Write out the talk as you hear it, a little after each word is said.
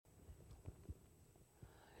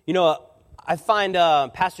You know, I find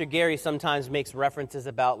Pastor Gary sometimes makes references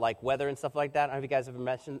about like weather and stuff like that. I don't know if you guys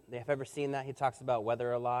have ever seen that. He talks about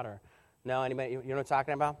weather a lot, or no? Anybody? You know what I'm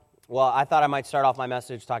talking about? Well, I thought I might start off my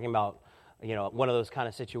message talking about, you know, one of those kind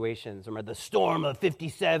of situations, or the storm of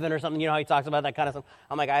 57 or something. You know how he talks about that kind of stuff?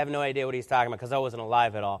 I'm like, I have no idea what he's talking about because I wasn't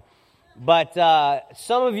alive at all. But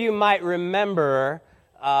some of you might remember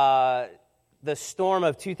the storm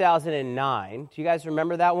of 2009. Do you guys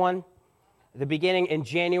remember that one? The beginning in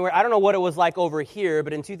January. I don't know what it was like over here,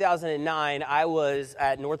 but in 2009, I was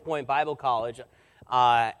at North Point Bible College,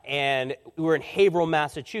 and we were in Haverhill,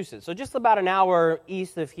 Massachusetts, so just about an hour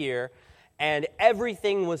east of here, and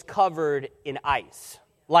everything was covered in ice.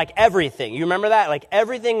 Like everything. You remember that? Like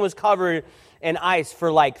everything was covered in ice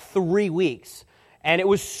for like 3 weeks. And it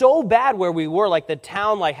was so bad where we were, like the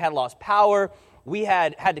town like had lost power. We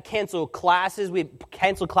had to cancel classes. We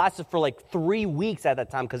canceled classes for like 3 weeks at that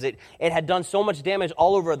time because it had done so much damage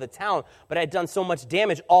all over the town, but it had done so much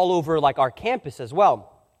damage all over like our campus as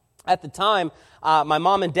well. At the time, my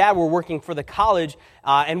mom and dad were working for the college,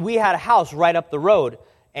 and we had a house right up the road.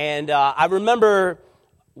 And I remember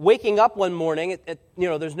waking up one morning,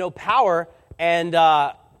 there's no power, and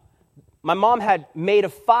my mom had made a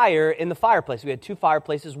fire in the fireplace. We had 2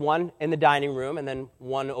 fireplaces, one in the dining room and then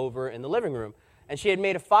one over in the living room. And she had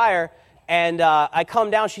made a fire, and I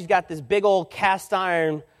come down, she's got this big old cast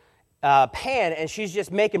iron pan, and she's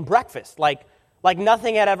just making breakfast, like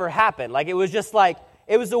nothing had ever happened. Like, it was just like,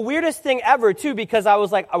 it was the weirdest thing ever, too, because I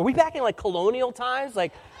was like, are we back in, like, colonial times?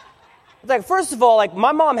 Like, first of all, like,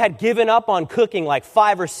 my mom had given up on cooking, like,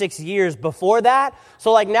 5 or 6 years before that.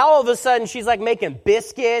 So, like, now all of a sudden, she's, like, making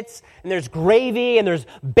biscuits, and there's gravy, and there's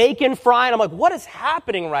bacon frying. I'm like, what is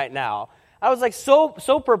happening right now? I was like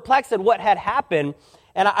so perplexed at what had happened,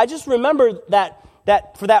 and I just remember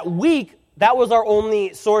that for that week, that was our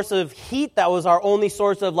only source of heat. That was our only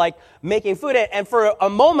source of like making food. And for a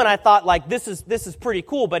moment, I thought like this is pretty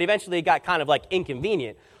cool, but eventually it got kind of like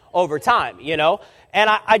inconvenient over time, you know. And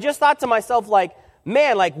I just thought to myself like,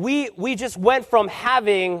 man, like we just went from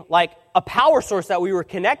having like a power source that we were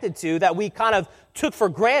connected to that we kind of took for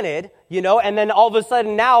granted, you know, and then all of a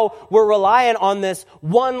sudden now we're relying on this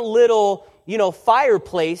one little, you know,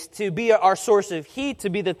 fireplace to be our source of heat, to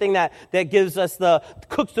be the thing that gives us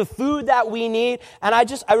cooks the food that we need. And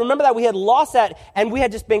I remember that we had lost that, and we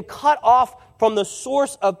had just been cut off from the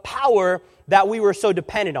source of power that we were so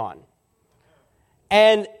dependent on.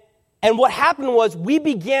 And what happened was we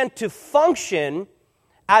began to function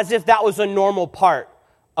as if that was a normal part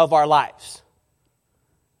of our lives.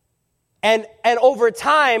 And over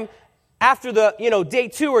time, after the, day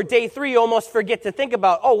 2 or day 3, you almost forget to think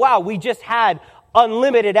about, oh, wow, we just had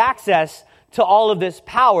unlimited access to all of this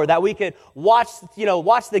power, that we could watch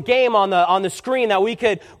the game on the screen, that we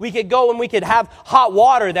could go and we could have hot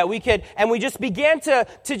water, and we just began to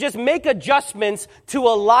just make adjustments to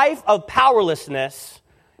a life of powerlessness,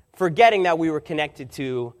 forgetting that we were connected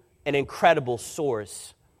to an incredible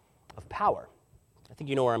source of power. I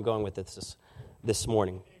think you know where I'm going with this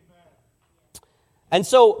morning. And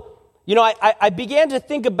so, I began to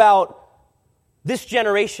think about this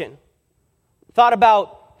generation, thought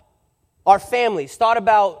about our families, thought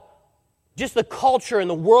about just the culture and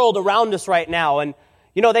the world around us right now. And,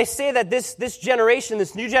 they say that this generation,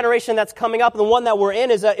 this new generation that's coming up, the one that we're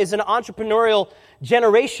in, is an entrepreneurial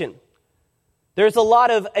generation. There's a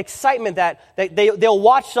lot of excitement that they'll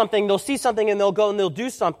watch something, they'll see something, and they'll go and they'll do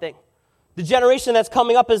something. The generation that's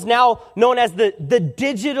coming up is now known as the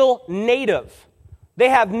digital native. They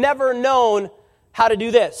have never known how to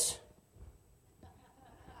do this.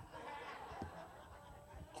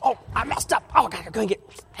 Oh, I messed up. Oh, God, I'm going to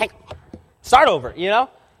start over, Do you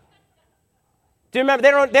remember?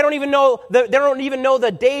 They don't even know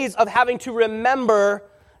the days of having to remember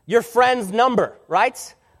your friend's number,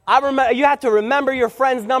 right? I remember you have to remember your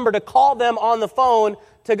friend's number to call them on the phone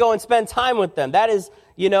to go and spend time with them. That is,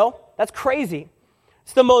 that's crazy.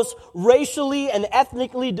 It's the most racially and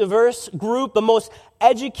ethnically diverse group, the most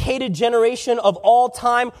educated generation of all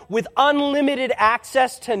time, with unlimited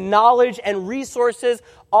access to knowledge and resources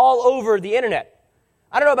all over the internet.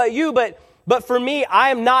 I don't know about you, but for me, I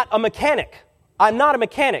am not a mechanic. I'm not a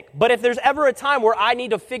mechanic. But if there's ever a time where I need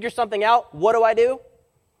to figure something out, what do?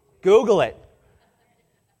 Google it.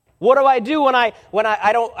 What do I do when I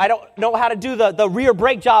don't know how to do the rear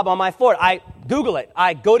brake job on my Ford? I Google it.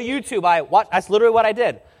 I go to YouTube. I watch. That's literally what I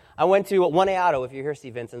did. I went to 1A Auto. If you're here,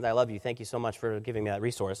 Steve Vincent, I love you. Thank you so much for giving me that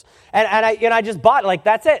resource. And I just bought it. Like,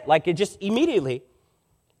 that's it. Like, it just immediately.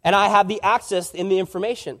 And I have the access in the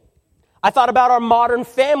information. I thought about our modern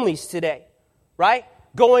families today, right?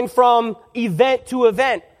 Going from event to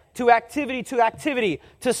event, to activity to activity,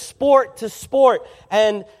 to sport,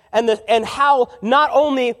 and how not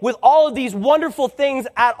only with all of these wonderful things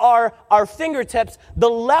at our fingertips, the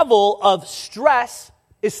level of stress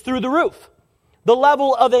is through the roof. The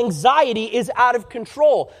level of anxiety is out of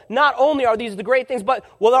control. Not only are these the great things, but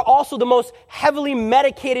they're also the most heavily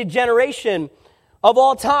medicated generation of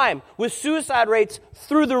all time, with suicide rates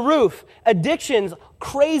through the roof, addictions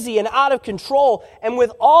crazy and out of control. And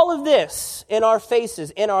with all of this in our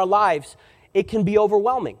faces, in our lives, it can be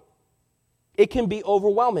overwhelming. It can be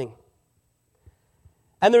overwhelming.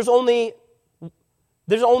 And there's only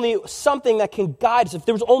something that can guide us. If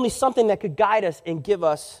there was only something that could guide us and give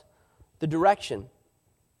us the direction.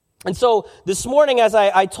 And so this morning, as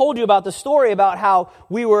I told you about the story about how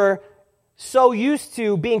we were so used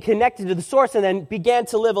to being connected to the source and then began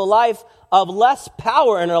to live a life of less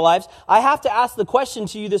power in our lives, I have to ask the question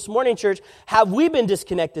to you this morning, church, have we been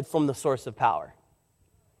disconnected from the source of power?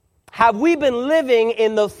 Have we been living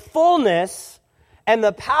in the fullness and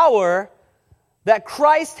the power that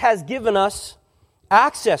Christ has given us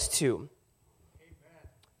access to? Amen.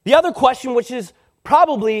 The other question, which is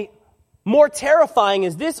probably more terrifying,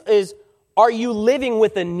 is are you living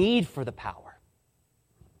with a need for the power?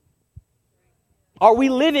 Are we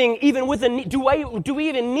living even with a need? Do we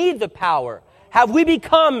even need the power? Have we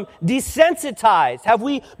become desensitized? Have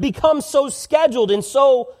we become so scheduled and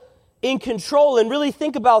so in control? And really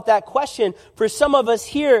think about that question for some of us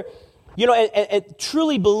here, and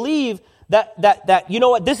truly believe that you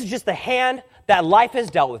know what, this is just the hand that life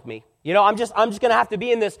has dealt with me. I'm just going to have to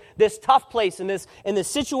be in this tough place, in this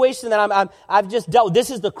situation that I've just dealt with.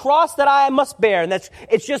 This is the cross that I must bear, and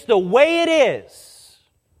it's just the way it is.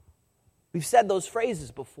 We've said those phrases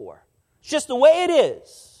before. It's just the way it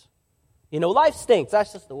is. Life stinks.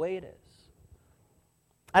 That's just the way it is.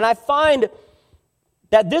 And I find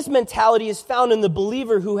that this mentality is found in the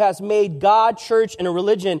believer who has made God, church, and a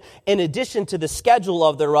religion in addition to the schedule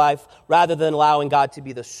of their life, rather than allowing God to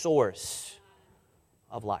be the source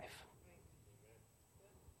of life.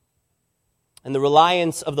 And the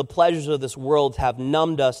reliance of the pleasures of this world have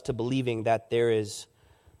numbed us to believing that there is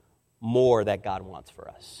more that God wants for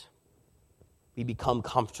us. We become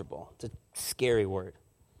comfortable. It's a scary word.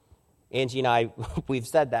 Angie and I, we've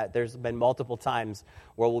said that. There's been multiple times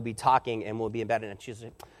where we'll be talking and we'll be in bed and she's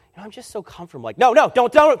like, I'm just so comfortable. Like, no,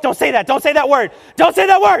 don't say that. Don't say that word. Don't say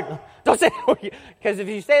that word. Don't say that word. Because if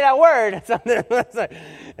you say that word,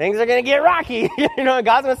 things are going to get rocky. God's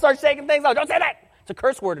going to start shaking things out. Don't say that. It's a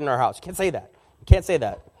curse word in our house. You can't say that. You can't say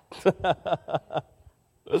that.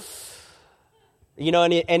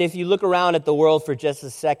 And if you look around at the world for just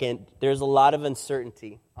a second, there's a lot of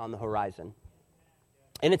uncertainty on the horizon.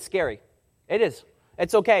 And it's scary. It is.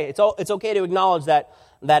 It's okay. It's okay to acknowledge that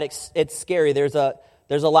it's scary. There's a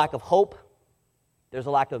lack of hope. There's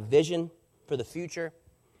a lack of vision for the future.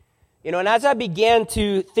 And as I began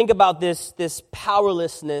to think about this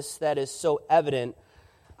powerlessness that is so evident,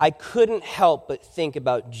 I couldn't help but think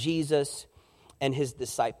about Jesus and his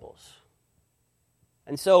disciples.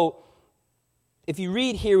 And so, if you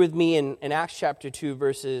read here with me in Acts chapter 2,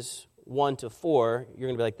 verses 1 to 4, you're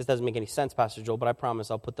going to be like, this doesn't make any sense, Pastor Joel, but I promise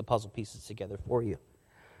I'll put the puzzle pieces together for you.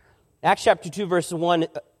 Acts chapter 2, verses 1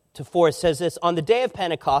 to 4, it says this: On the day of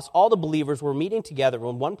Pentecost, all the believers were meeting together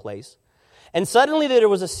in one place, and suddenly there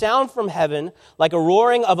was a sound from heaven like a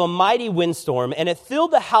roaring of a mighty windstorm, and it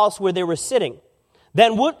filled the house where they were sitting.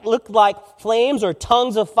 Then what looked like flames or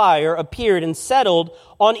tongues of fire appeared and settled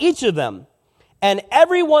on each of them. And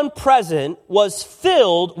everyone present was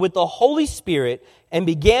filled with the Holy Spirit and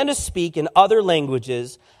began to speak in other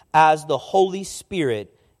languages as the Holy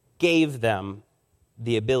Spirit gave them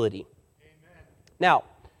the ability. Amen. Now,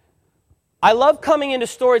 I love coming into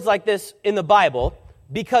stories like this in the Bible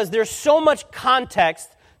because there's so much context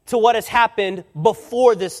to what has happened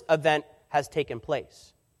before this event has taken place.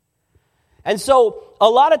 And so a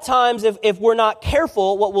lot of times if we're not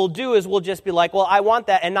careful, what we'll do is we'll just be like, well, I want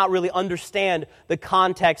that, and not really understand the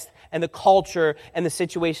context and the culture and the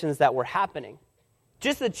situations that were happening.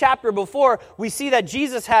 Just the chapter before, we see that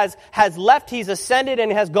Jesus has left, he's ascended,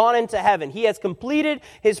 and has gone into heaven. He has completed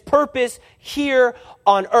his purpose here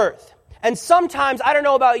on earth. And sometimes, I don't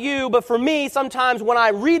know about you, but for me, sometimes when I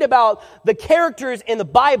read about the characters in the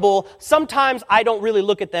Bible, sometimes I don't really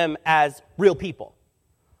look at them as real people.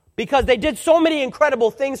 Because they did so many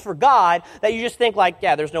incredible things for God that you just think like,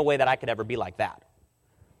 yeah, there's no way that I could ever be like that.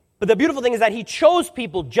 But the beautiful thing is that he chose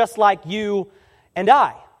people just like you and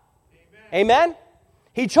I. Amen?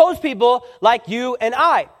 He chose people like you and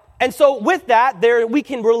I. And so with that, we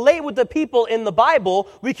can relate with the people in the Bible.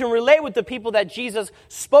 We can relate with the people that Jesus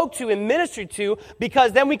spoke to and ministered to,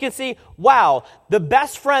 because then we can see, wow, the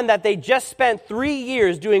best friend that they just spent 3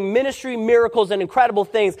 years doing ministry, miracles, and incredible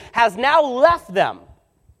things has now left them.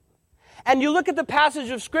 And you look at the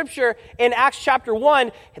passage of Scripture in Acts chapter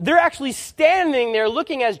 1, they're actually standing there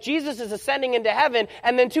looking as Jesus is ascending into heaven,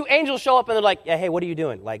 and then 2 angels show up and they're like, yeah, hey, what are you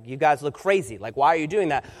doing? Like, you guys look crazy. Like, why are you doing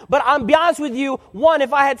that? But I'll be honest with you, one,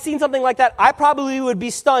 if I had seen something like that, I probably would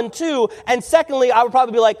be stunned too. And secondly, I would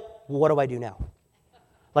probably be like, well, what do I do now?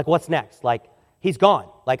 Like, what's next? Like, he's gone.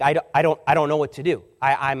 Like, I don't know what to do.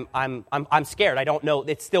 I'm scared. I don't know.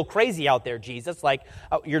 It's still crazy out there, Jesus. Like,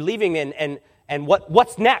 you're leaving and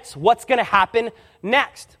what's next? What's going to happen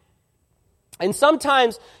next? And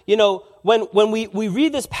sometimes, when we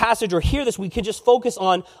read this passage or hear this, we can just focus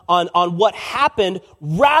on what happened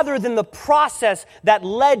rather than the process that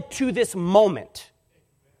led to this moment.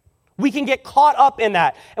 We can get caught up in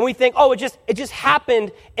that, and we think, oh, it just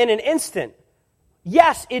happened in an instant.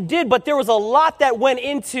 Yes, it did, but there was a lot that went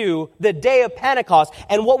into the day of Pentecost.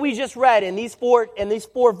 And what we just read in these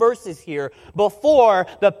four verses here, before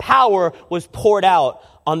the power was poured out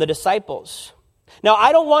on the disciples. Now,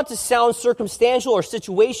 I don't want to sound circumstantial or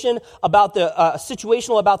situational about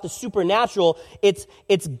the supernatural.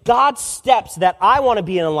 It's God's steps that I want to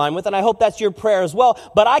be in line with, and I hope that's your prayer as well.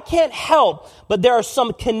 But I can't help, but there are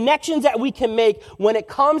some connections that we can make when it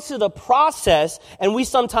comes to the process, and we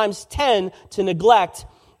sometimes tend to neglect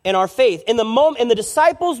in our faith. In the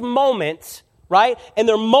disciples' moment, right? In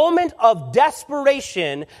their moment of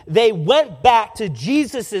desperation, they went back to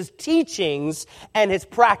Jesus' teachings and his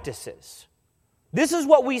practices. This is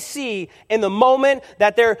what we see in the moment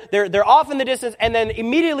that they're off in the distance, and then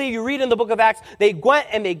immediately you read in the book of Acts, they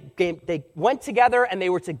went together, and they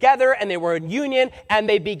were together, and they were in union, and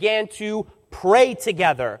they began to pray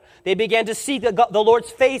together. They began to seek the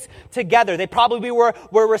Lord's face together. They probably were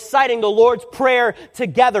reciting the Lord's Prayer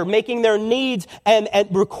together, making their needs and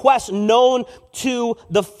requests known to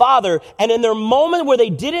the Father. And in their moment where they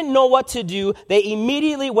didn't know what to do, they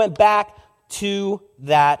immediately went back to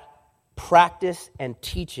that practice and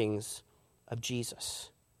teachings of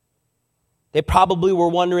Jesus. They probably were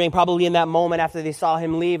wondering, probably in that moment after they saw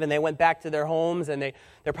him leave and they went back to their homes, and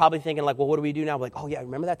they're probably thinking like, well, what do we do now? Like, oh yeah,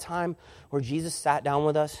 remember that time where Jesus sat down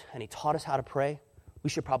with us and he taught us how to pray?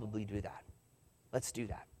 We should probably do that. Let's do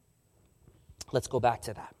that. Let's go back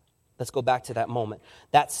to that. Let's go back to that moment.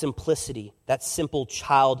 That simplicity, that simple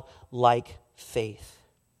childlike faith.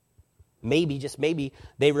 Maybe, just maybe,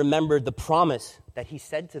 they remembered the promise that he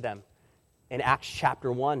said to them in Acts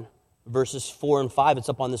chapter 1, verses 4 and 5. It's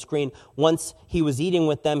up on the screen. Once he was eating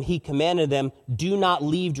with them, he commanded them, do not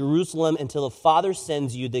leave Jerusalem until the Father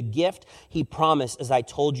sends you the gift he promised, as I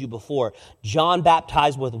told you before. John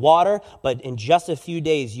baptized with water, but in just a few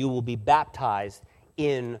days you will be baptized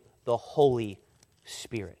in the Holy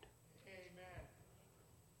Spirit. Amen.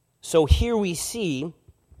 So here we see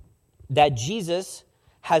that Jesus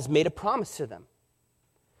has made a promise to them.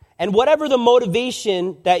 And whatever the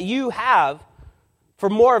motivation that you have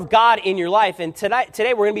for more of God in your life, and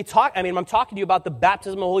today we're going to be I'm talking to you about the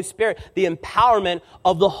baptism of the Holy Spirit, the empowerment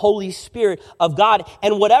of the Holy Spirit of God.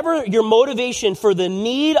 And whatever your motivation for the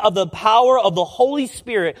need of the power of the Holy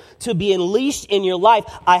Spirit to be unleashed in your life,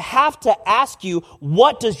 I have to ask you,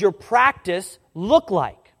 what does your practice look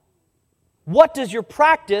like? What does your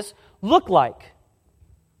practice look like?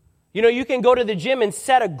 You can go to the gym and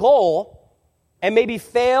set a goal and maybe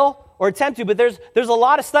fail or attempt to, but there's a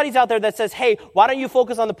lot of studies out there that says, hey, why don't you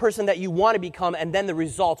focus on the person that you want to become, and then the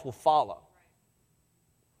results will follow.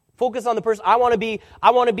 Focus on the person. I want to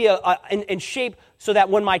be in shape so that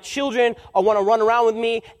when my children want to run around with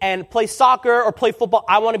me and play soccer or play football,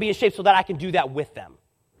 I want to be in shape so that I can do that with them.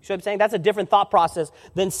 You see what I'm saying? That's a different thought process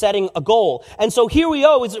than setting a goal. And so here we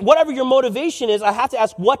go. Whatever your motivation is, I have to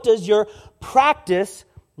ask, what does your practice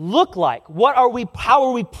look like? How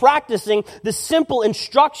are we practicing the simple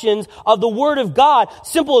instructions of the Word of God?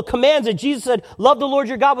 Simple commands that Jesus said, love the Lord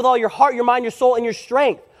your God with all your heart, your mind, your soul, and your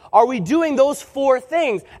strength. Are we doing those 4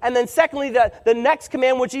 things? And then secondly, the next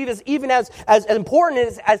command, which is even as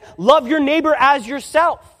important as love your neighbor as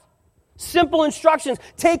yourself. Simple instructions.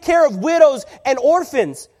 Take care of widows and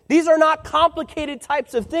orphans. These are not complicated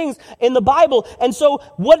types of things in the Bible. And so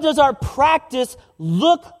what does our practice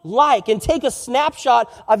look like? And take a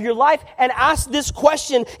snapshot of your life and ask this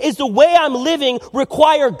question: is the way I'm living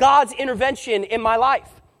require God's intervention in my life?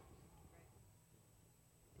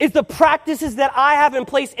 Is the practices that I have in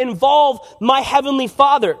place involve my Heavenly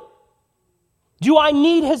Father? Do I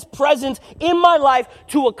need His presence in my life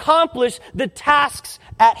to accomplish the tasks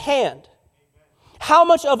at hand? How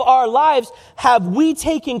much of our lives have we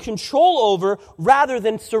taken control over rather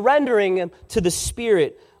than surrendering them to the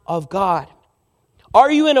Spirit of God?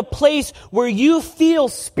 Are you in a place where you feel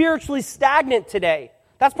spiritually stagnant today?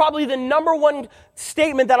 That's probably the number one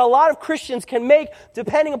statement that a lot of Christians can make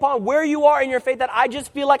depending upon where you are in your faith, that I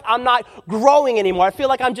just feel like I'm not growing anymore. I feel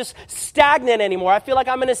like I'm just stagnant anymore. I feel like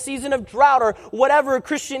I'm in a season of drought, or whatever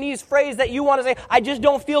Christianese phrase that you want to say. I just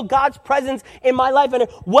don't feel God's presence in my life. And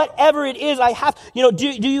whatever it is I have, do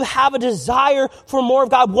you have a desire for more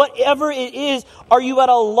of God? Whatever it is, are you at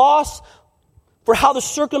a loss for how the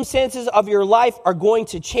circumstances of your life are going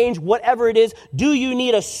to change? Whatever it is, do you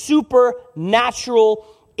need a supernatural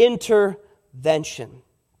intervention?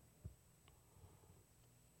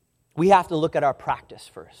 We have to look at our practice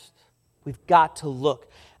first. We've got to look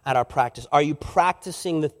at our practice. Are you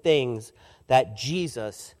practicing the things that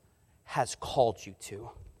Jesus has called you to?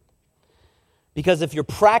 Because if you're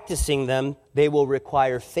practicing them, they will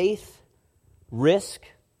require faith, risk,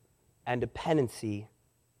 and dependency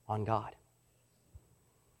on God.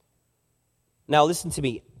 Now listen to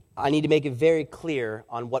me. I need to make it very clear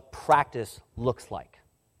on what practice looks like.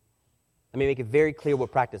 Let me make it very clear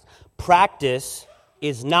what practice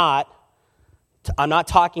is not. I'm not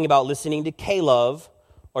talking about listening to K-Love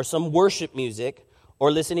or some worship music, or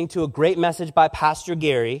listening to a great message by Pastor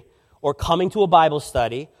Gary, or coming to a Bible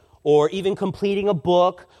study, or even completing a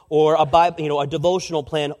book or a devotional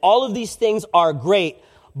plan. All of these things are great.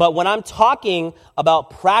 But when I'm talking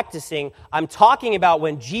about practicing, I'm talking about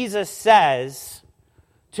when Jesus says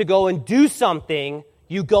to go and do something,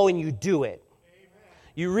 you go and you do it. Amen.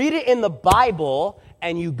 You read it in the Bible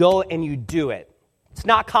and you go and you do it. It's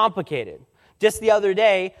not complicated. Just the other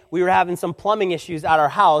day, we were having some plumbing issues at our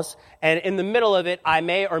house, and in the middle of it, I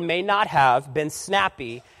may or may not have been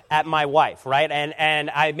snappy at my wife, right? And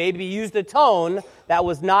I maybe used a tone that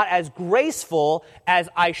was not as graceful as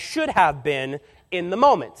I should have been in the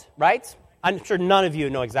moment, right? I'm sure none of you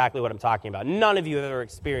know exactly what I'm talking about. None of you have ever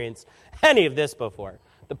experienced any of this before.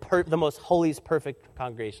 The most holiest, perfect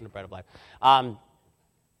congregation of Bread of Life.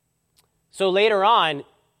 So later on,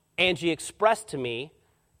 Angie expressed to me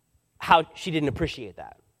how she didn't appreciate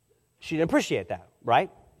that. She didn't appreciate that,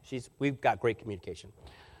 right? We've got great communication.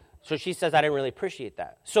 So she says, I didn't really appreciate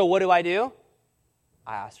that. So what do? I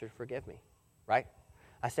asked her to forgive me, right?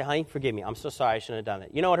 I said, honey, forgive me. I'm so sorry. I shouldn't have done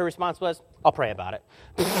it. You know what her response was? I'll pray about it.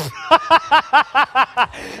 It's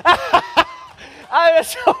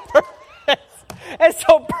so perfect. It's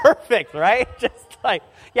so perfect, right? Just like,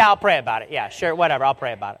 yeah, I'll pray about it. Yeah, sure, whatever. I'll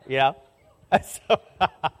pray about it,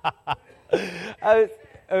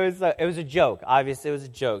 It was a joke. Obviously, it was a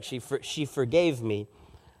joke. She forgave me.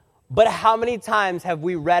 But how many times have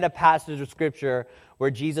we read a passage of Scripture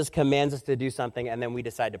where Jesus commands us to do something and then we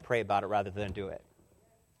decide to pray about it rather than do it?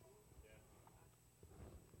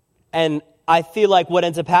 And I feel like what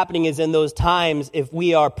ends up happening is in those times, if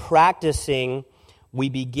we are practicing, we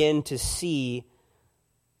begin to see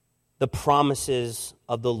the promises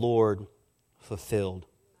of the Lord fulfilled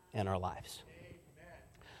in our lives.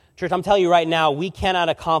 Church, I'm telling you right now, we cannot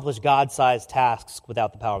accomplish God-sized tasks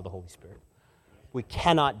without the power of the Holy Spirit. We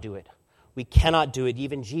cannot do it. We cannot do it.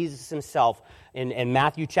 Even Jesus himself, in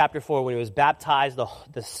Matthew chapter 4, when he was baptized,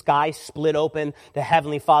 the sky split open. The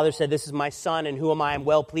Heavenly Father said, this is my Son, in whom I am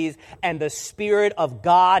well pleased. And the Spirit of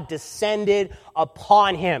God descended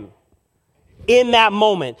upon him. In that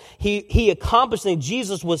moment, he accomplished things.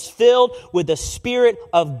 Jesus was filled with the Spirit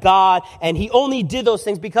of God, and he only did those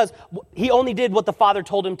things because he only did what the Father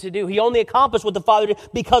told him to do. He only accomplished what the Father did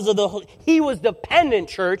because he was dependent,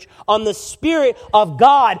 church, on the Spirit of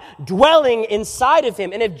God dwelling inside of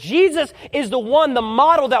him. And if Jesus is the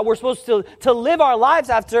model that we're supposed to live our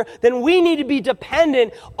lives after, then we need to be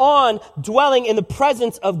dependent on dwelling in the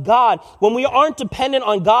presence of God. When we aren't dependent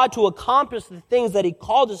on God to accomplish the things that he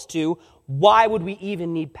called us to, why would we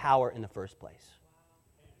even need power in the first place?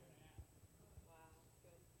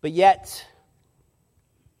 But yet,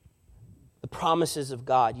 the promises of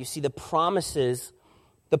God, you see, the promises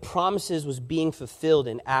was being fulfilled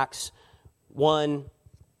in Acts 1,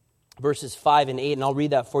 verses 5 and 8, and I'll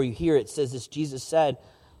read that for you here. It says this, Jesus said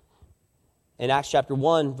in Acts chapter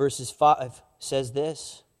 1, verses 5, says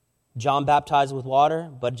this, John baptized with water,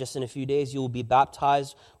 but just in a few days you will be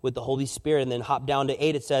baptized with the Holy Spirit. And then hop down to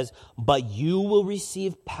 8, it says, but you will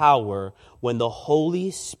receive power when the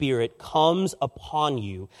Holy Spirit comes upon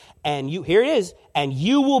you. And here it is, and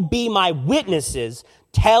you will be my witnesses,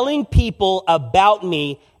 telling people about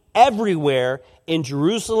me everywhere in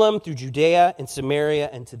Jerusalem, through Judea and Samaria,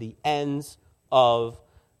 and to the ends of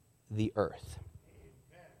the earth.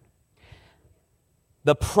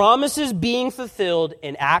 The promises being fulfilled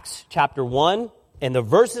in Acts chapter 1 And the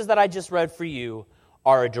verses that I just read for you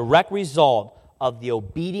are a direct result of the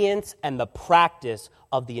obedience and the practice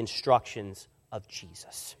of the instructions of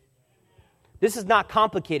Jesus. This is not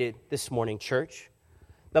complicated this morning, church.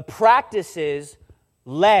 The practices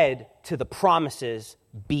led to the promises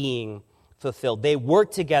being fulfilled. They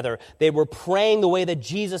worked together. They were praying the way that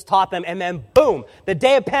Jesus taught them. And then boom, the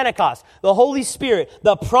day of Pentecost, the Holy Spirit,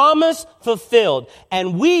 the promise fulfilled.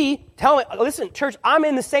 And listen, church, I'm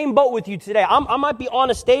in the same boat with you today. I might be on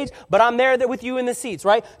a stage, but I'm there with you in the seats,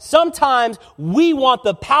 right? Sometimes we want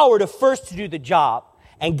the power to do the job.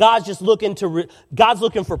 And God's just looking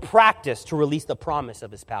for practice to release the promise of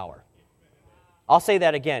his power. I'll say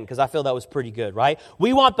that again because I feel that was pretty good, right?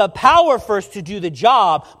 We want the power first to do the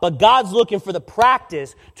job, but God's looking for the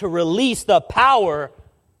practice to release the power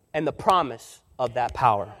and the promise of that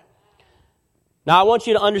power. Now, I want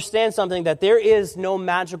you to understand something, that there is no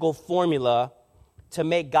magical formula to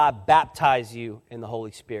make God baptize you in the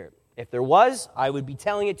Holy Spirit. If there was, I would be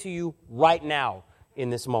telling it to you right now in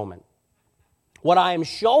this moment. What I am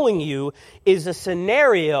showing you is a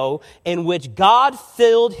scenario in which God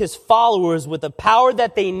filled his followers with the power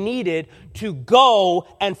that they needed to go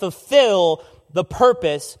and fulfill the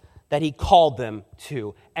purpose that he called them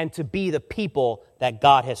to, and to be the people that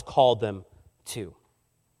God has called them to.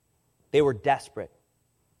 They were desperate.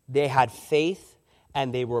 They had faith,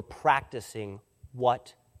 and they were practicing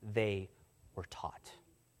what they were taught.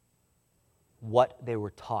 What they were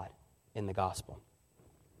taught in the gospel.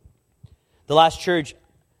 The last church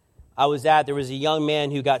I was at, there was a young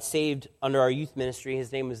man who got saved under our youth ministry.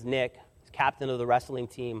 His name was Nick. He's captain of the wrestling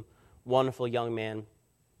team. Wonderful young man.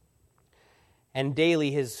 And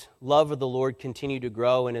daily his love of the Lord continued to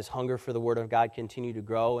grow, and his hunger for the Word of God continued to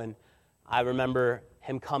grow. And I remember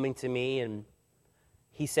him coming to me, and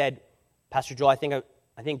he said, Pastor Joel, I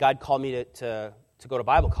think God called me to go to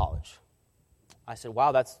Bible college. I said,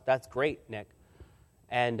 wow, that's great, Nick.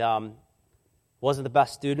 And wasn't the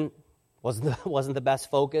best student. Wasn't the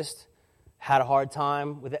best focused, had a hard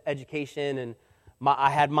time with education, and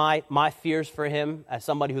I had my fears for him as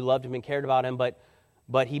somebody who loved him and cared about him,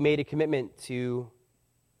 but he made a commitment to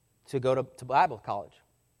go to Bible college.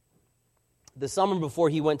 The summer before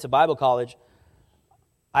he went to Bible college,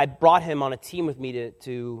 I brought him on a team with me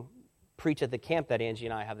to preach at the camp that Angie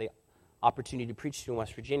and I have the opportunity to preach to in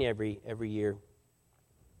West Virginia every year.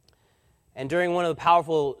 And during one of the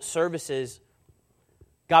powerful services,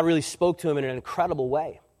 God really spoke to him in an incredible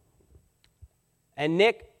way. And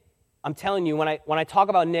Nick, I'm telling you, when I talk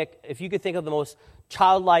about Nick, if you could think of the most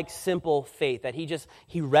childlike, simple faith, that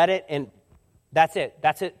he read it and that's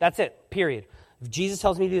it, period. If Jesus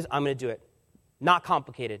tells me to do this, I'm going to do it. Not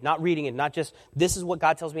complicated, not reading it, not just, this is what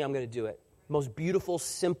God tells me, I'm going to do it. Most beautiful,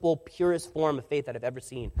 simple, purest form of faith that I've ever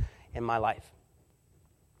seen in my life.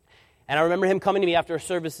 And I remember him coming to me after a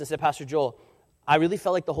service and said, Pastor Joel, I really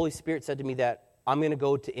felt like the Holy Spirit said to me that I'm going to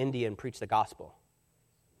go to India and preach the gospel.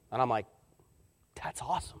 And I'm like, that's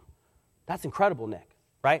awesome. That's incredible, Nick,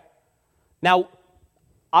 right? Now,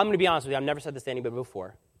 I'm going to be honest with you. I've never said this to anybody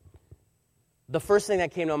before. The first thing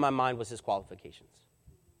that came to my mind was his qualifications.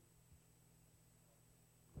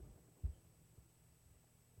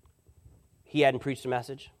 He hadn't preached a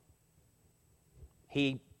message.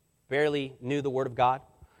 He barely knew the Word of God.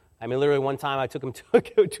 I mean, literally one time I took him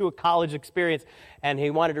to a college experience, and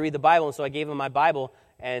he wanted to read the Bible, and so I gave him my Bible,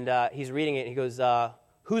 and he's reading it. He goes,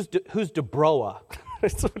 who's Deborah?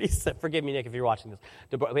 That's what he said. Forgive me, Nick, if you're watching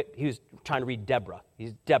this. He was trying to read Deborah.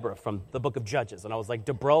 He's Deborah from the book of Judges, and I was like,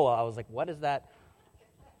 Deborah. I was like, what is that?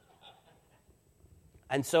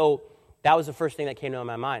 And so that was the first thing that came to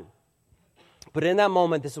my mind. But in that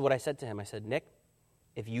moment, this is what I said to him. I said, Nick,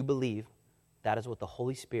 if you believe that is what the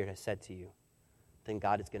Holy Spirit has said to you, then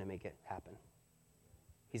God is going to make it happen.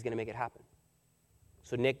 He's going to make it happen.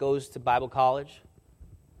 So Nick goes to Bible college.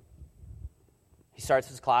 He starts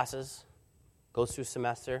his classes, goes through a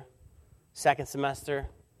semester. Second semester,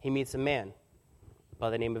 he meets a man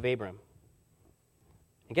by the name of Abraham.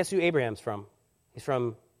 And guess who Abraham's from? He's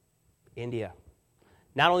from India.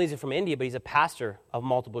 Not only is he from India, but he's a pastor of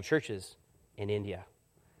multiple churches in India.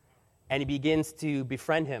 And he begins to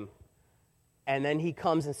befriend him. And then he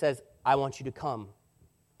comes and says, I want you to come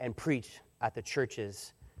and preach at the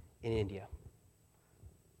churches in India.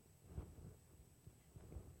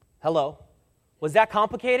 Hello. Was that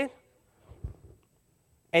complicated?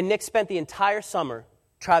 And Nick spent the entire summer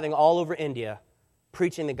traveling all over India,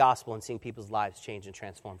 preaching the gospel and seeing people's lives change and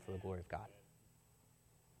transform for the glory of God.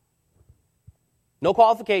 No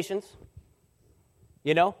qualifications.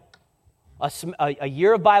 You know, a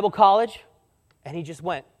year of Bible college, and he just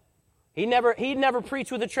went. He'd never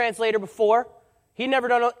preached with a translator before. He'd never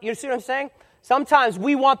done, you see what I'm saying? Sometimes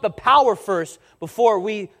we want the power first before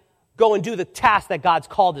we go and do the task that God's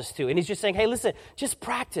called us to. And he's just saying, hey, listen, just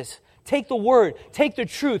practice. Take the word, take the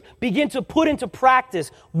truth, begin to put into practice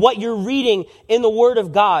what you're reading in the Word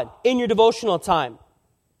of God in your devotional time.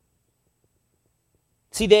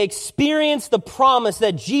 See, they experienced the promise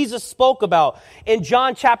that Jesus spoke about in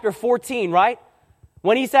John chapter 14, right?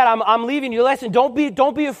 When he said, I'm leaving you. Listen, don't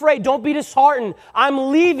be afraid. Don't be disheartened. I'm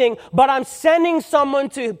leaving, but I'm sending someone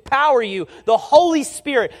to empower you. The Holy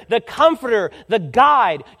Spirit, the Comforter, the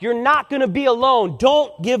Guide. You're not going to be alone.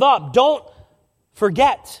 Don't give up. Don't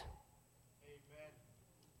forget.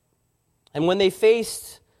 And when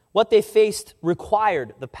what they faced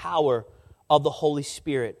required the power of the Holy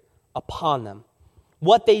Spirit upon them.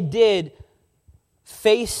 What they did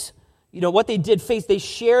face, they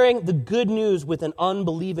sharing the good news with an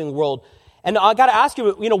unbelieving world. And I got to ask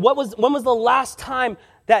you, when was the last time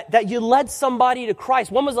that you led somebody to Christ?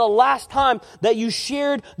 When was the last time that you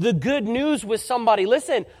shared the good news with somebody?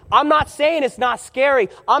 Listen, I'm not saying it's not scary.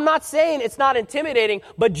 I'm not saying it's not intimidating,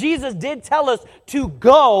 but Jesus did tell us to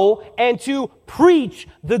go and to preach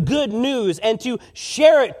the good news and to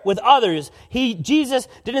share it with others. Jesus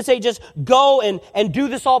didn't say just go and do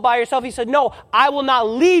this all by yourself. He said, no, I will not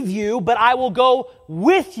leave you, but I will go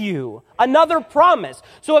with you. Another promise.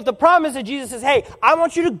 So if the promise of Jesus says, hey, I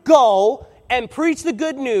want you to go and preach the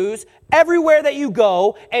good news everywhere that you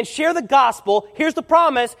go and share the gospel, here's the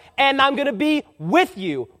promise, and I'm going to be with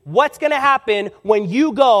you. What's going to happen when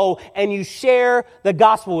you go and you share the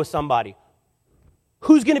gospel with somebody?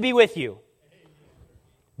 Who's going to be with you?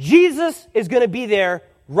 Jesus is going to be there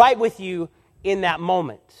right with you in that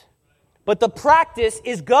moment. But the practice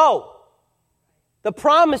is go. The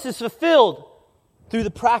promise is fulfilled through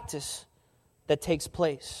the practice that takes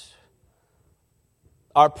place.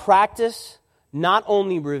 Our practice not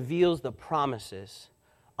only reveals the promises,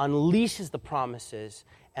 unleashes the promises,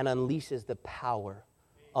 and unleashes the power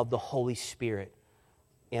of the Holy Spirit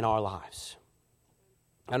in our lives.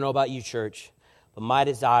 I don't know about you, church, but my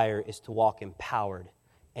desire is to walk empowered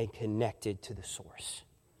and connected to the source.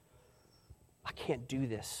 I can't do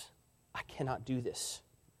this. I cannot do this.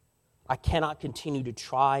 I cannot continue to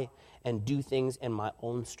try and do things in my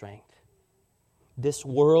own strength. This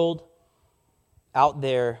world out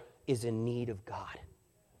there is in need of God.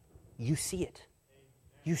 You see it.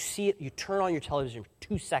 You see it. You turn on your television for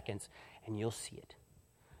 2 seconds and you'll see it.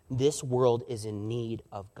 This world is in need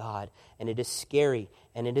of God, and it is scary,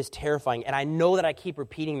 and it is terrifying. And I know that I keep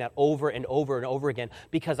repeating that over and over and over again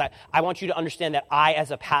because I want you to understand that I,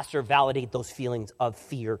 as a pastor, validate those feelings of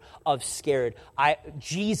fear, of scared.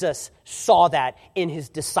 Jesus saw that in his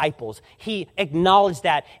disciples. He acknowledged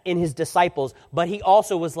that in his disciples, but he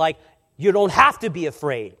also was like, you don't have to be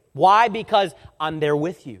afraid. Why? Because I'm there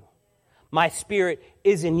with you. My Spirit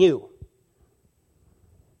is in you.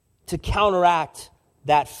 To counteract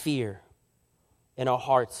that fear in our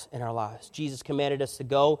hearts and our lives. Jesus commanded us to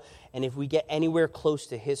go, and if we get anywhere close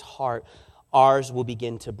to his heart, ours will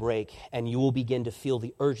begin to break, and you will begin to feel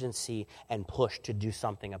the urgency and push to do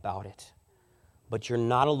something about it. But you're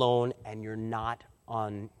not alone, and you're not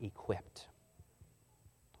unequipped.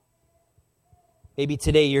 Maybe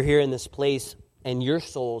today you're here in this place and your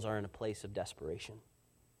souls are in a place of desperation.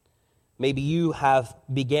 Maybe you have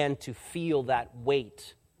began to feel that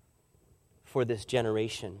weight for this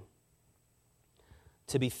generation,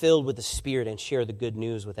 to be filled with the Spirit and share the good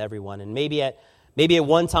news with everyone. And maybe at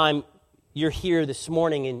one time you're here this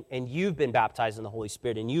morning and you've been baptized in the Holy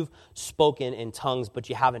Spirit and you've spoken in tongues, but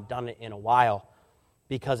you haven't done it in a while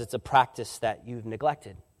because it's a practice that you've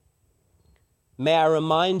neglected. May I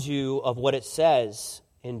remind you of what it says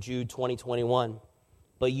in Jude 20:21.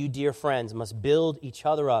 But you, dear friends, must build each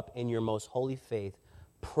other up in your most holy faith.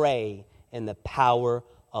 Pray in the power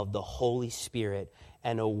of the Holy Spirit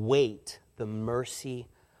and await the mercy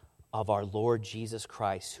of our Lord Jesus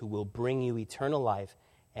Christ, who will bring you eternal life.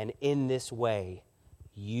 And in this way,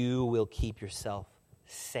 you will keep yourself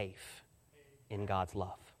safe in God's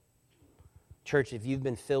love. Church, if you've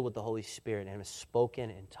been filled with the Holy Spirit and have spoken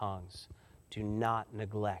in tongues, do not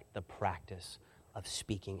neglect the practice of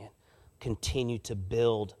speaking it. Continue to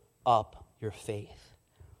build up your faith.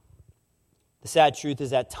 The sad truth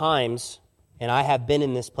is at times, and I have been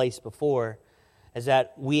in this place before, is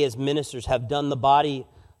that we as ministers have done the body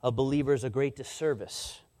of believers a great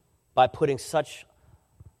disservice by putting such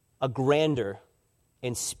a grandeur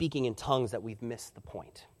in speaking in tongues that we've missed the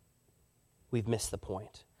point. We've missed the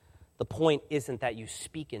point. The point isn't that you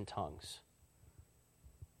speak in tongues.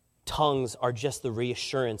 Tongues are just the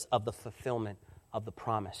reassurance of the fulfillment of the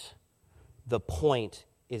promise. The point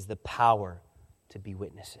is the power to be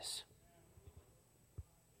witnesses.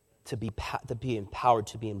 to be empowered,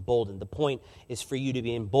 to be emboldened. The point is for you to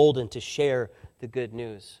be emboldened to share the good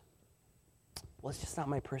news. Well, it's just not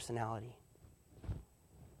my personality.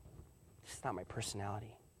 It's just not my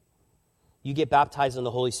personality. You get baptized in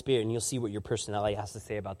the Holy Spirit and you'll see what your personality has to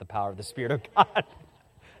say about the power of the Spirit of God.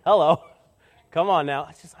 Hello. Come on now.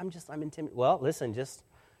 I'm intimidated. Well, listen,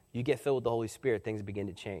 you get filled with the Holy Spirit, things begin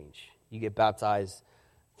to change. You get baptized,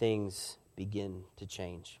 things begin to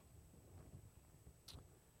change.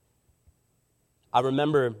 I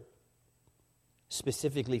remember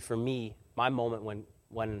specifically for me, my moment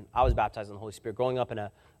when I was baptized in the Holy Spirit, growing up in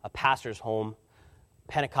a pastor's home,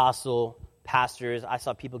 Pentecostal pastors. I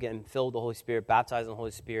saw people getting filled with the Holy Spirit, baptized in the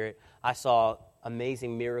Holy Spirit. I saw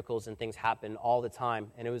amazing miracles and things happen all the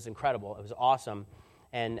time, and it was incredible. It was awesome.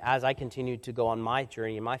 And as I continued to go on my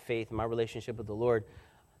journey in my faith and my relationship with the Lord,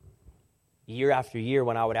 year after year,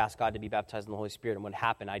 when I would ask God to be baptized in the Holy Spirit and what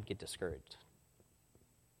happened, I'd get discouraged.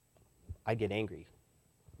 I'd get angry.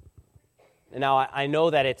 And now I know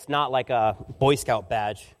that it's not like a Boy Scout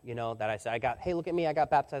badge, that I said, hey, look at me, I got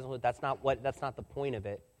baptized. That's not the point of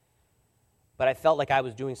it. But I felt like I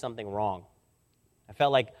was doing something wrong. I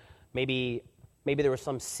felt like maybe there was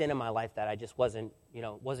some sin in my life that I just wasn't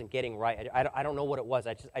getting right. I don't know what it was.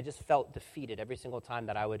 I just felt defeated every single time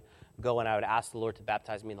that I would go and I would ask the Lord to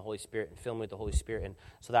baptize me in the Holy Spirit and fill me with the Holy Spirit, and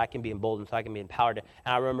so that I can be emboldened, so I can be empowered.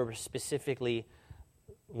 And I remember specifically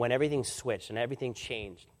when everything switched and everything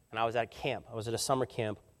changed, and I was at camp. I was at a summer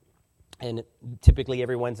camp, and typically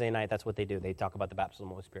every Wednesday night, that's what they do. They talk about the baptism of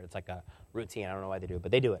the Holy Spirit. It's like a routine. I don't know why they do it,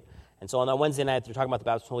 but they do it. And so on that Wednesday night, they're talking about the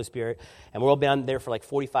baptism of the Holy Spirit, and we're all been there for like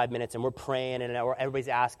 45 minutes, and we're praying, and everybody's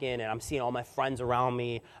asking, and I'm seeing all my friends around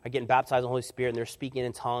me are getting baptized in the Holy Spirit, and they're speaking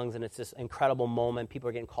in tongues, and it's this incredible moment. People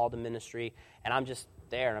are getting called to ministry, and I'm just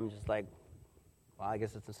there, and I'm just like, well, I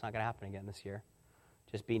guess it's not going to happen again this year.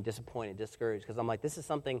 Just being disappointed, discouraged, because I'm like, this is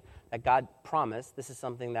something that God promised. This is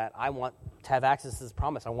something that I want to have access to this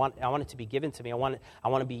promise. I want it to be given to me. I want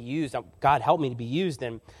to be used. God, help me to be used.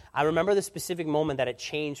 And I remember the specific moment that it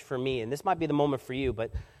changed for me, and this might be the moment for you,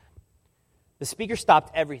 but the speaker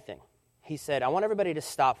stopped everything. He said, I want everybody to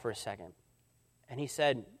stop for a second. And he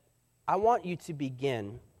said, I want you to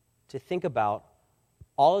begin to think about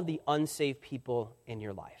all of the unsaved people in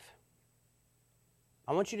your life.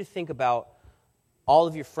 I want you to think about all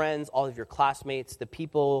of your friends, all of your classmates, the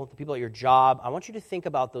people at your job. I want you to think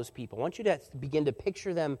about those people. I want you to begin to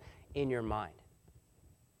picture them in your mind.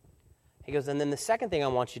 He goes, and then the second thing I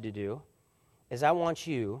want you to do is I want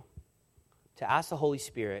you to ask the Holy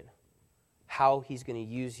Spirit how he's going to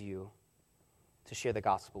use you to share the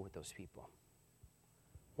gospel with those people.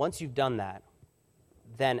 Once you've done that,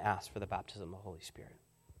 then ask for the baptism of the Holy Spirit.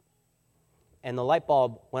 And the light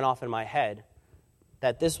bulb went off in my head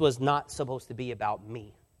that this was not supposed to be about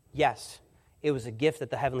me. Yes, it was a gift that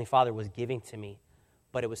the Heavenly Father was giving to me,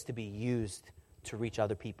 but it was to be used to reach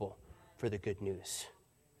other people for the good news.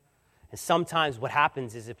 And sometimes what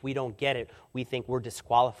happens is if we don't get it, we think we're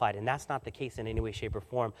disqualified, and that's not the case in any way, shape, or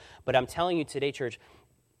form. But I'm telling you today, church,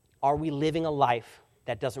 are we living a life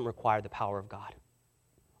that doesn't require the power of God?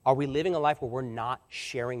 Are we living a life where we're not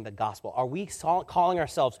sharing the gospel? Are we calling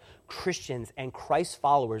ourselves Christians and Christ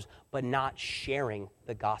followers, but not sharing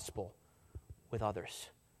the gospel with others,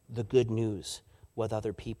 the good news with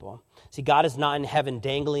other people? See, God is not in heaven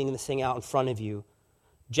dangling this thing out in front of you,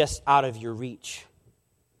 just out of your reach.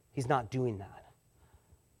 He's not doing that.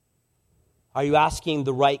 Are you asking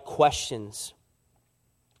the right questions?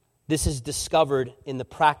 This is discovered in the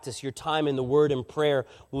practice. Your time in the Word and prayer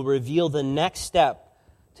will reveal the next step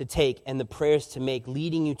to take and the prayers to make,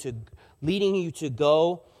 leading you to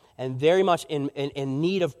go, and very much in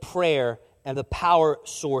need of prayer and the power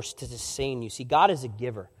source to sustain you. See, God is a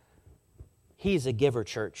giver. He's a giver,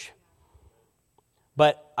 church.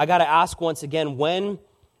 But I got to ask once again, when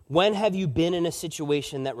have you been in a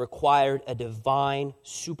situation that required a divine,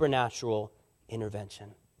 supernatural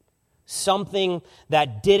intervention? Something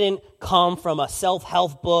that didn't come from a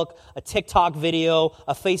self-help book, a TikTok video,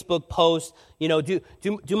 a Facebook post.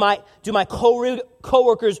 Do my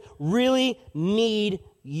coworkers really need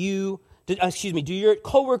you? Do your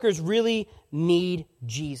coworkers really need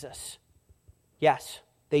Jesus? Yes,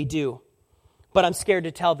 they do. But I'm scared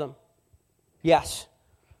to tell them. Yes.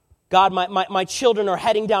 God, my children are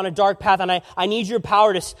heading down a dark path, and I need your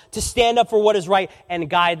power to stand up for what is right and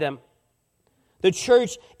guide them. The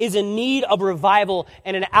church is in need of revival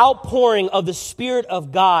and an outpouring of the Spirit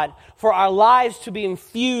of God for our lives to be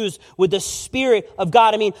infused with the Spirit of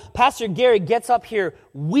God. I mean, Pastor Gary gets up here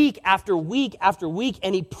week after week after week,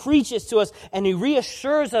 and he preaches to us, and he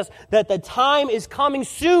reassures us that the time is coming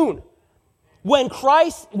soon when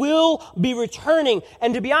Christ will be returning.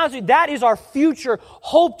 And to be honest with you, that is our future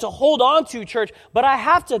hope to hold on to, church. But I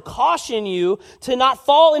have to caution you to not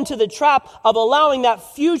fall into the trap of allowing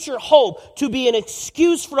that future hope to be an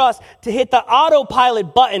excuse for us to hit the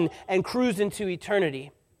autopilot button and cruise into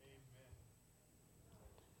eternity.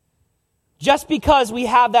 Just because we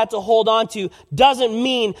have that to hold on to doesn't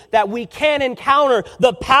mean that we can't encounter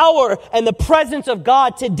the power and the presence of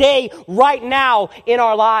God today, right now, in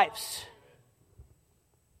our lives.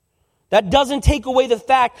 That doesn't take away the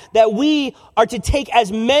fact that we are to take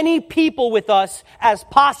as many people with us as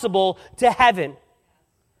possible to heaven.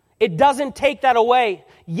 It doesn't take that away.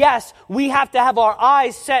 Yes, we have to have our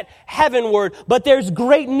eyes set heavenward, but there's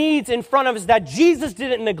great needs in front of us that Jesus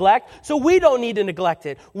didn't neglect, so we don't need to neglect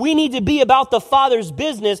it. We need to be about the Father's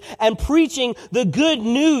business and preaching the good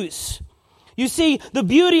news. You see, the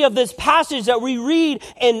beauty of this passage that we read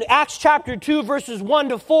in Acts chapter 2, verses 1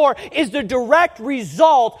 to 4, is the direct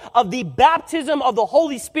result of the baptism of the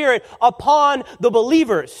Holy Spirit upon the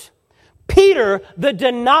believers. Peter, the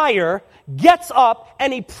denier, gets up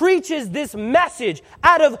and he preaches this message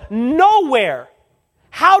out of nowhere.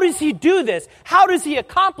 How does he do this? How does he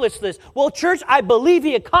accomplish this? Well, church, I believe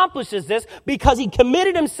he accomplishes this because he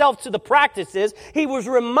committed himself to the practices. He was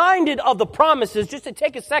reminded of the promises. Just to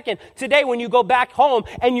take a second today when you go back home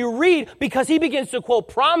and you read, because he begins to quote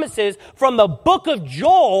promises from the book of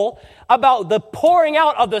Joel about the pouring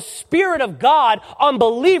out of the Spirit of God on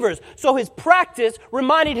believers. So his practice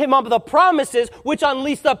reminded him of the promises which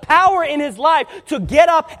unleashed the power in his life to get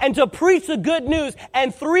up and to preach the good news.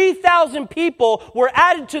 And 3,000 people were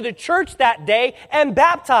added to the church that day and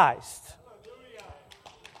baptized.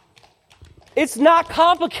 It's not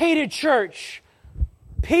complicated, church.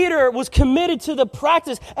 Peter was committed to the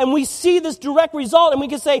practice, and we see this direct result, and we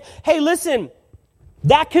can say, hey, listen,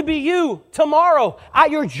 that could be you tomorrow at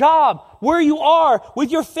your job, where you are, with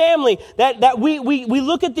your family. That we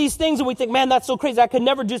look at these things and we think, man, that's so crazy. I could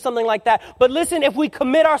never do something like that. But listen, if we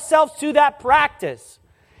commit ourselves to that practice,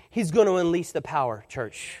 he's going to unleash the power,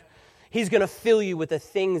 church. He's going to fill you with the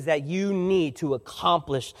things that you need to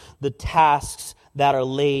accomplish the tasks that are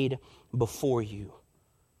laid before you.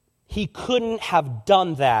 He couldn't have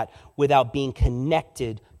done that without being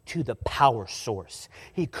connected to the power source.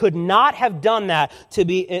 He could not have done that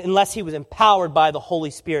unless he was empowered by the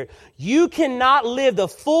Holy Spirit. You cannot live the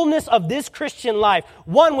fullness of this Christian life,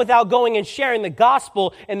 one, without going and sharing the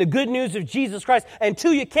gospel and the good news of Jesus Christ, and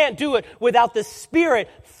two, you can't do it without the Spirit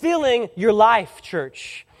filling your life,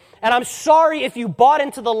 church. And I'm sorry if you bought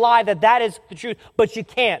into the lie that is the truth, but you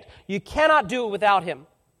can't. You cannot do it without him.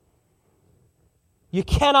 You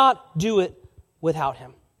cannot do it without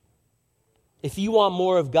him. If you want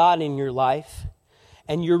more of God in your life,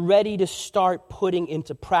 and you're ready to start putting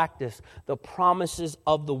into practice the promises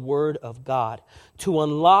of the Word of God to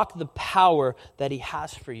unlock the power that he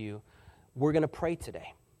has for you, we're going to pray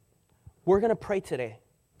today. We're going to pray today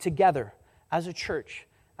together as a church,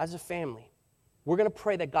 as a family. We're going to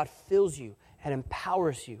pray that God fills you and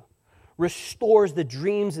empowers you, restores the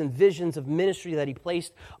dreams and visions of ministry that he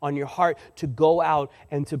placed on your heart to go out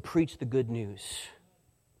and to preach the good news.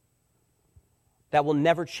 That will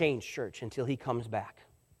never change, church, until he comes back.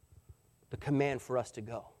 The command for us to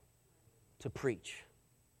go, to preach,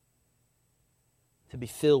 to be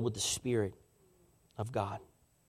filled with the Spirit of God.